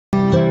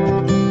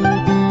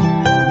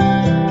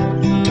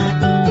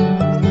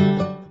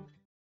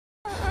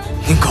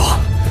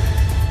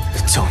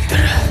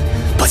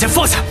剑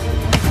放下，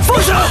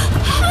放下！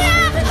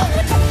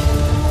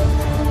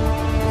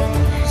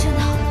真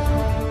的，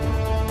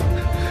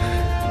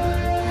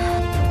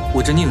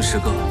我这宁师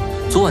哥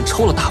昨晚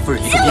抽了大夫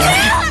人一个鞭。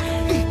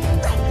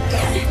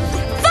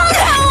放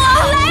开我！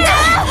来人！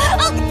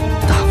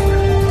大夫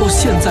人到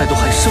现在都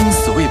还生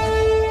死未卜。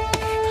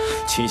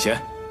秦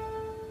贤，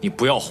你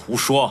不要胡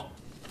说。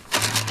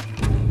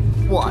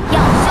我要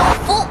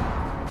休夫。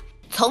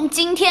从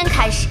今天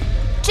开始，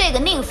这个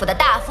宁府的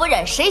大夫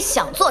人，谁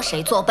想做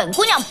谁做，本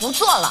姑娘不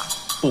做了。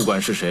不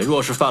管是谁，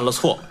若是犯了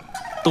错，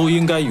都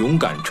应该勇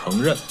敢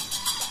承认。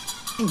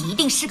你一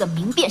定是个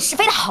明辨是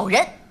非的好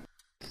人。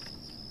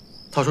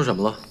他说什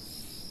么了？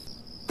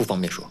不方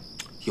便说。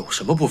有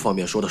什么不方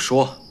便说的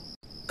说。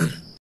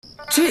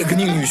这个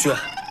宁玉轩，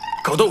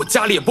搞得我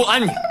家里也不安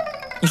宁。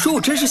你说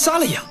我真是瞎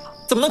了眼了，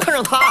怎么能看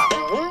上他？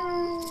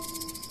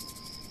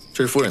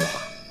这是夫人的话。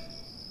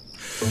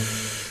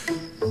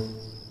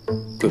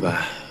桂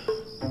白，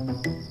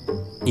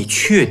你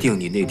确定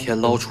你那天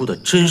捞出的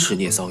真是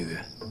聂桑榆？